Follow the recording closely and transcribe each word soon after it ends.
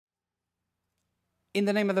In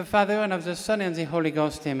the name of the Father, and of the Son, and the Holy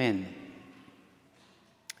Ghost, amen.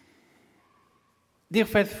 Dear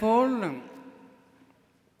faithful,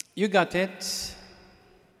 you got it.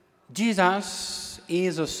 Jesus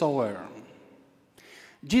is a sower.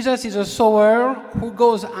 Jesus is a sower who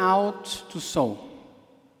goes out to sow.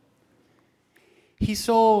 He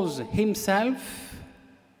sows himself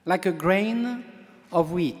like a grain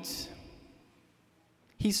of wheat.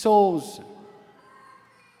 He sows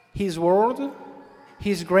his word,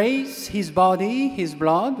 his grace, his body, his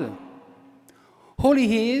blood. Holy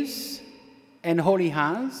he is and holy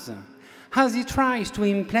has he tries to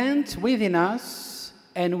implant within us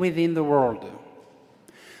and within the world.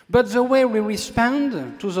 But the way we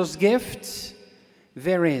respond to those gifts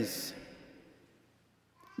varies.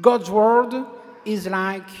 God's word is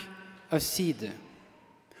like a seed.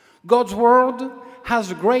 God's word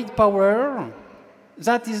has great power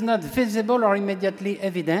that is not visible or immediately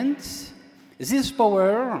evident. This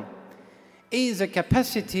power is a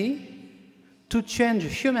capacity to change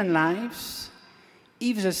human lives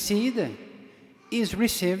if the seed is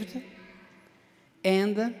received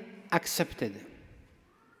and accepted.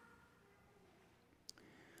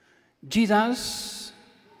 Jesus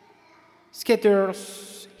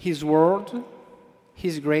scatters his word,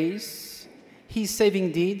 his grace, his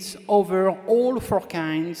saving deeds over all four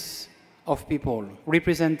kinds of people,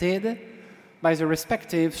 represented by the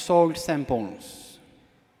respective soil samples.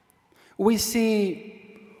 We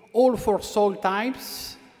see all four soil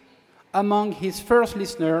types among his first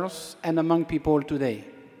listeners and among people today.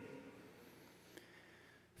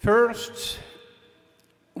 First,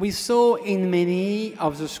 we saw in many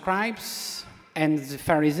of the scribes and the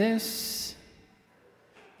Pharisees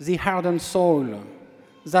the hardened soul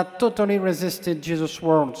that totally resisted Jesus'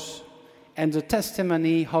 words and the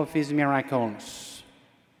testimony of his miracles,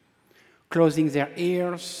 closing their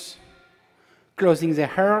ears, closing their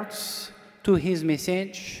hearts to his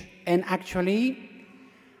message, and actually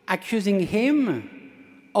accusing him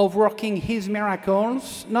of working his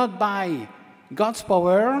miracles not by God's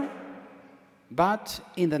power, but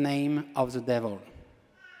in the name of the devil.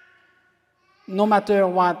 No matter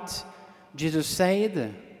what Jesus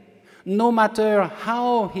said, no matter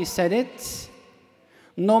how he said it,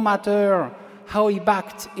 no matter how he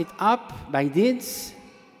backed it up by deeds,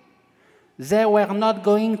 they were not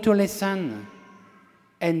going to listen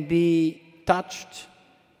and be touched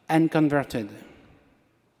and converted.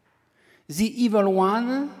 The evil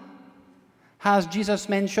one, as Jesus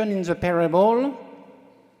mentioned in the parable,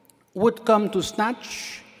 would come to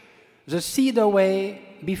snatch the seed away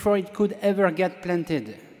before it could ever get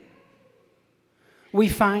planted. We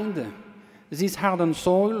find this hardened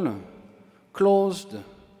soul, closed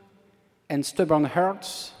and stubborn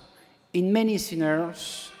hearts in many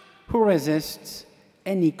sinners who resist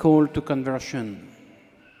any call to conversion.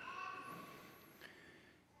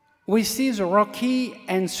 We see the rocky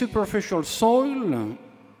and superficial soil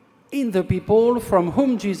in the people from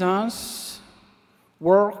whom Jesus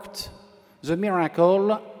worked the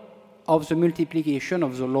miracle of the multiplication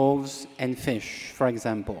of the loaves and fish, for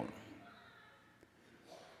example.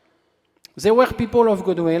 They were people of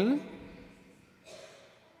goodwill.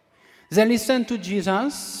 They listened to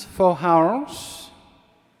Jesus for hours.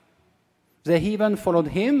 They even followed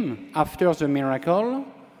him after the miracle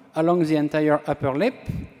along the entire upper lip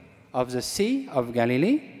of the Sea of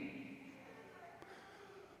Galilee.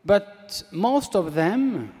 But most of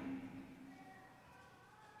them,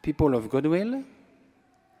 people of goodwill,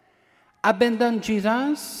 abandoned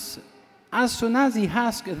Jesus as soon as he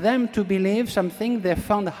asked them to believe something they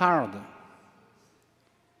found hard: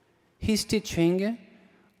 his teaching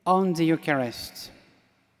on the Eucharist.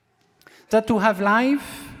 That to have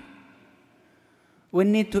life, we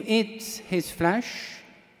need to eat his flesh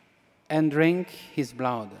and drink his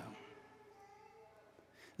blood.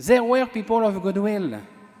 They were people of goodwill.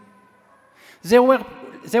 They were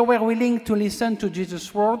willing to listen to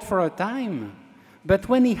Jesus' word for a time, but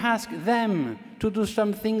when he asked them to do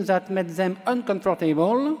something that made them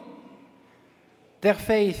uncomfortable, their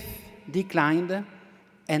faith declined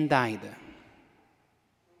and died.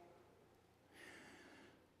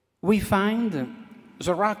 We find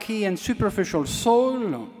the rocky and superficial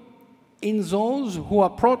soul in those who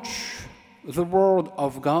approach the word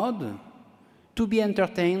of God to be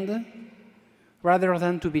entertained rather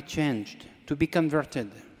than to be changed, to be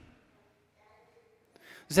converted.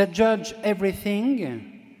 They judge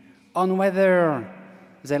everything on whether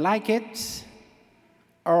they like it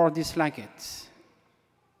or dislike it.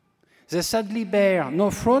 They sadly bear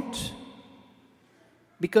no fruit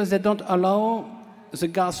because they don't allow the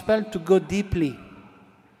gospel to go deeply.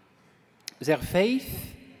 Their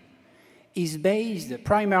faith is based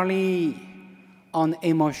primarily on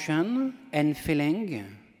emotion and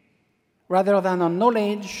feeling, rather than on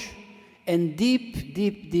knowledge and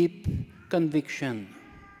deep conviction.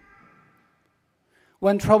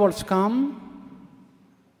 When troubles come,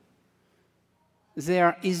 they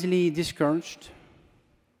are easily discouraged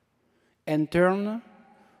and turn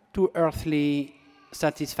to earthly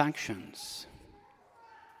satisfactions.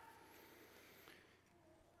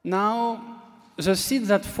 Now, the seed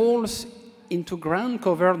that falls into ground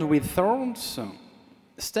covered with thorns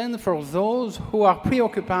stand for those who are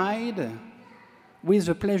preoccupied with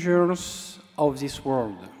the pleasures of this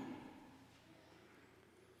world.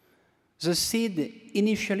 The seed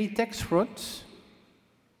initially takes root,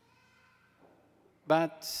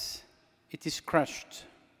 but it is crushed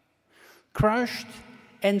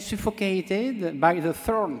and suffocated by the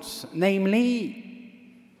thorns,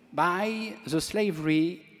 namely by the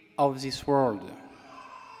slavery of this world.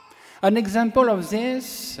 An example of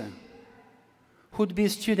this would be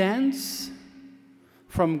students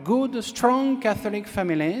from good, strong Catholic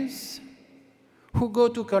families who go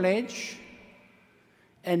to college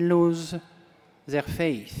and lose their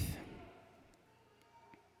faith.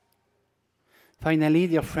 Finally,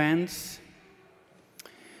 dear friends,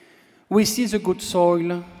 we see the good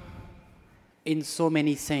soil in so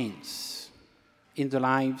many saints, in the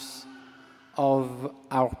lives of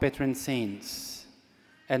our patron saints,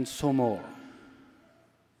 and so more.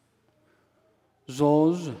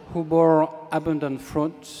 Those who bore abundant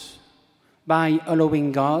fruit by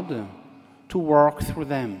allowing God to work through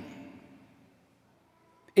them.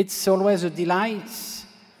 It's always a delight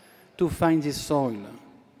to find this soil,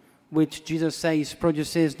 which Jesus says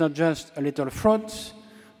produces not just a little fruit,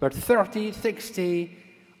 but 30, 60,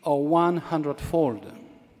 or 100-fold.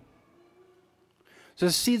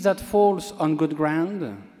 The seed that falls on good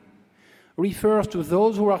ground refers to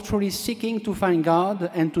those who are truly seeking to find God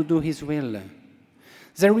and to do His will.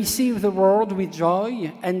 They receive the word with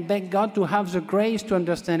joy and beg God to have the grace to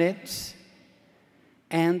understand it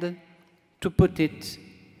and to put it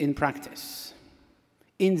in practice.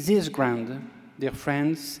 In this ground, dear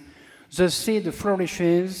friends, the seed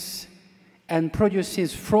flourishes and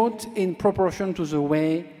produces fruit in proportion to the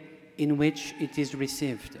way in which it is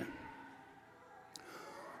received.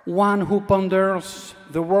 One who ponders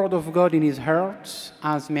the word of God in his heart,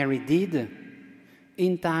 as Mary did,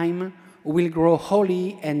 in time will grow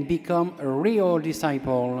holy and become a real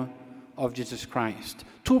disciple of Jesus Christ.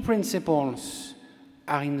 Two principles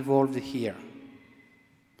are involved here.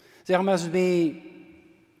 There must be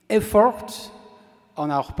effort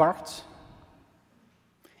on our part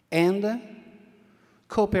and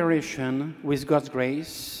cooperation with God's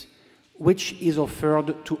grace, which is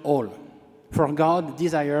offered to all. For God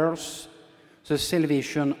desires the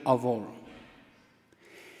salvation of all.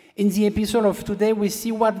 In the epistle of today, we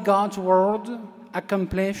see what God's word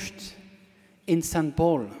accomplished in St.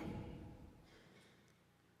 Paul.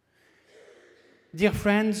 Dear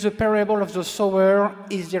friends, the parable of the sower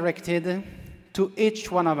is directed to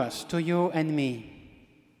each one of us, to you and me.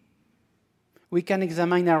 We can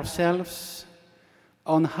examine ourselves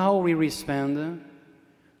on how we respond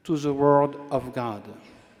to the word of God.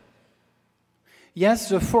 Yes,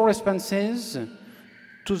 the four responses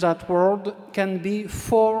to that word can be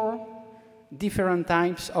four different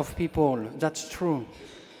types of people. That's true.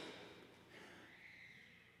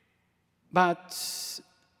 But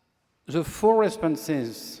the four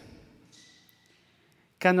responses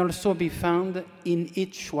can also be found in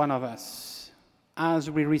each one of us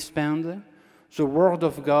as we respond the Word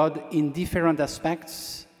of God in different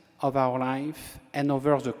aspects of our life and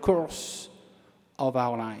over the course of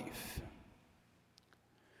our life.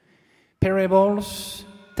 Parables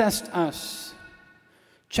test us,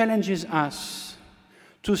 challenges us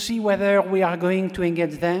to see whether we are going to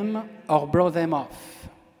engage them or blow them off.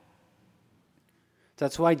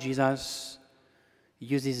 That's why Jesus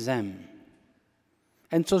uses them.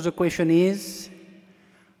 And so the question is,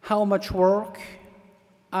 how much work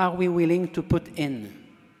are we willing to put in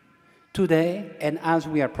today and as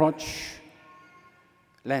we approach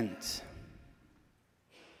Lent?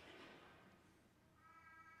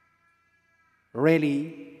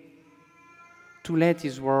 Really, to let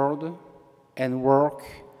His word and work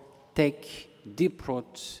take deep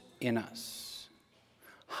root in us.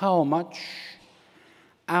 How much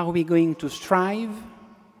are we going to strive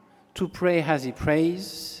to pray as He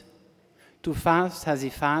prays, to fast as He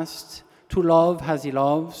fasts, to love as He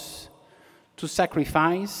loves, to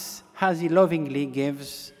sacrifice as He lovingly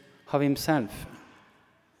gives of Himself?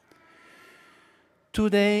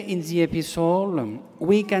 Today in the epistle,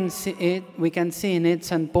 we can see in it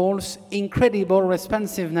St. Paul's incredible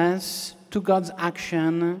responsiveness to God's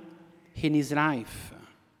action in his life.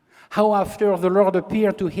 How after the Lord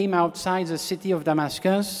appeared to him outside the city of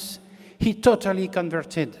Damascus, he totally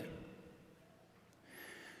converted.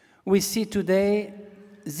 We see today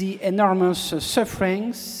the enormous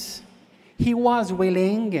sufferings he was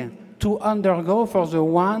willing to undergo for the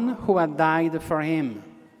one who had died for him.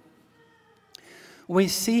 We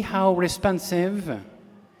see how responsive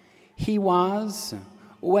he was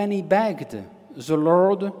when he begged the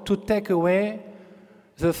Lord to take away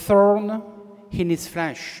the thorn in his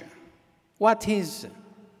flesh. What is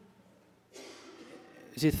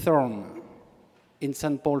the thorn in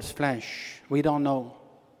St. Paul's flesh? We don't know.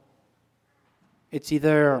 It's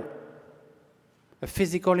either a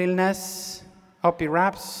physical illness or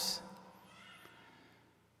perhaps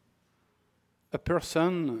a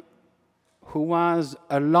person who was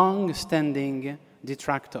a long-standing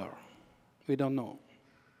detractor. We don't know.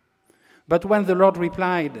 But when the Lord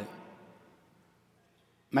replied,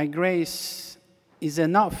 "My grace is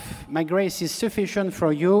enough, my grace is sufficient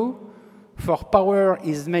for you, for power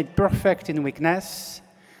is made perfect in weakness,"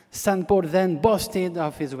 St. Paul then boasted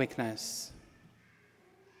of his weakness.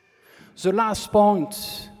 The last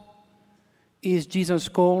point is Jesus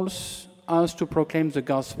calls us to proclaim the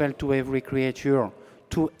gospel to every creature,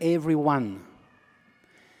 to everyone.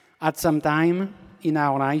 At some time in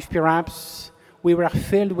our life, perhaps, we were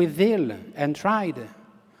filled with zeal and tried,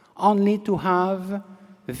 only to have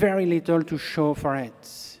very little to show for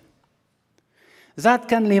it. That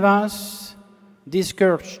can leave us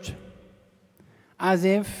discouraged, as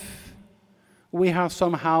if we are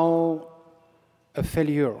somehow a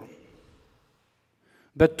failure.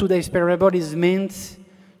 But today's parable is meant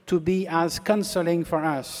to be as consoling for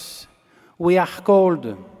us. We are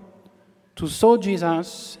called to sow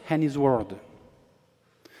Jesus and his word.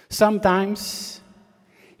 Sometimes,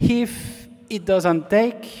 if it doesn't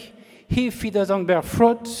take, if it doesn't bear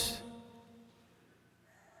fruit,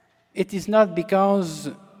 it is not because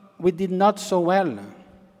we did not sow well,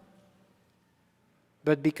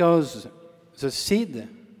 but because the seed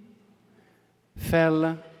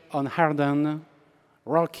fell on hardened,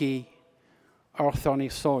 rocky, or thorny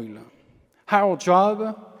soil. Our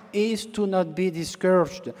job is to not be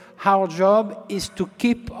discouraged. Our job is to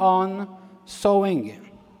keep on sowing.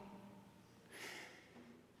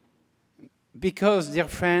 Because, dear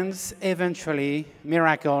friends, eventually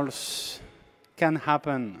miracles can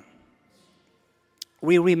happen.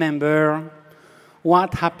 We remember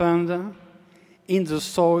what happened in the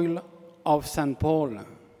soil of St. Paul.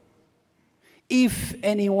 If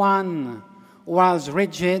anyone was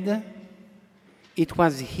rigid, it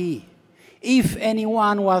was he. If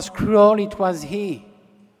anyone was cruel, it was he.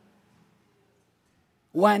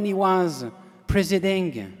 When he was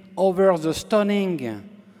presiding over the stoning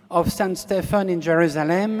of St. Stephen in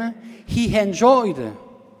Jerusalem, he enjoyed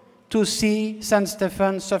to see St.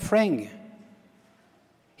 Stephen suffering.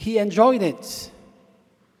 He enjoyed it.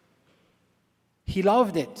 He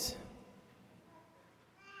loved it.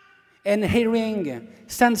 And hearing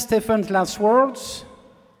St. Stephen's last words,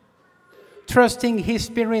 trusting his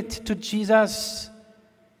spirit to Jesus,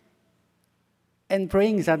 and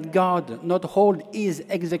praying that God not hold his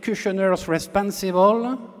executioners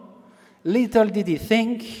responsible, little did he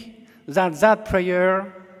think that that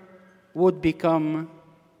prayer would become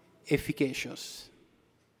efficacious.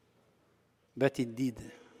 But it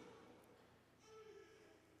did.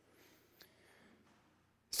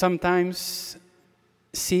 Sometimes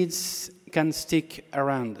seeds can stick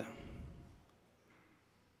around.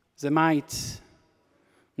 They might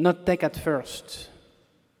not take at first,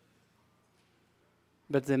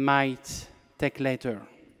 but they might take later.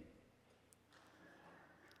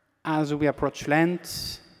 As we approach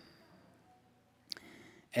Lent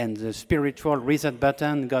and the spiritual reset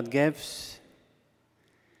button God gives,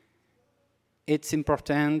 it's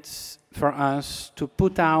important for us to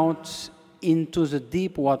put out into the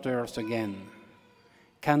deep waters again,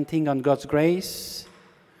 counting on God's grace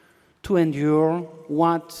to endure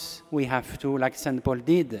what we have to, like St. Paul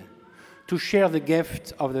did, to share the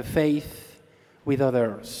gift of the faith with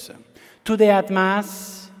others. Today at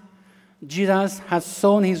Mass, Jesus has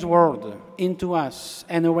sown his word into us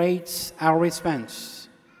and awaits our response.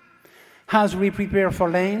 As we prepare for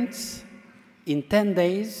Lent, in 10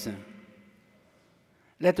 days,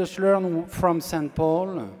 let us learn from St.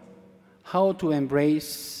 Paul how to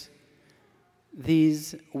embrace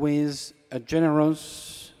these with a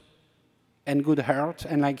generous and good heart,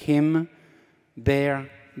 and like him, bear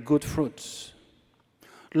good fruits.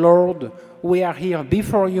 Lord, we are here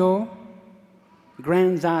before you.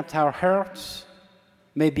 Grant that our hearts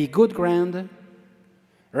may be good ground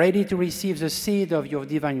ready to receive the seed of your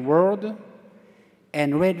divine word,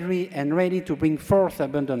 and ready to bring forth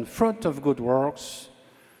abundant fruit of good works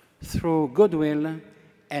through goodwill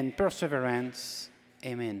and perseverance.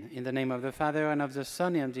 Amen. In the name of the Father, and of the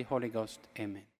Son, and of the Holy Ghost. Amen.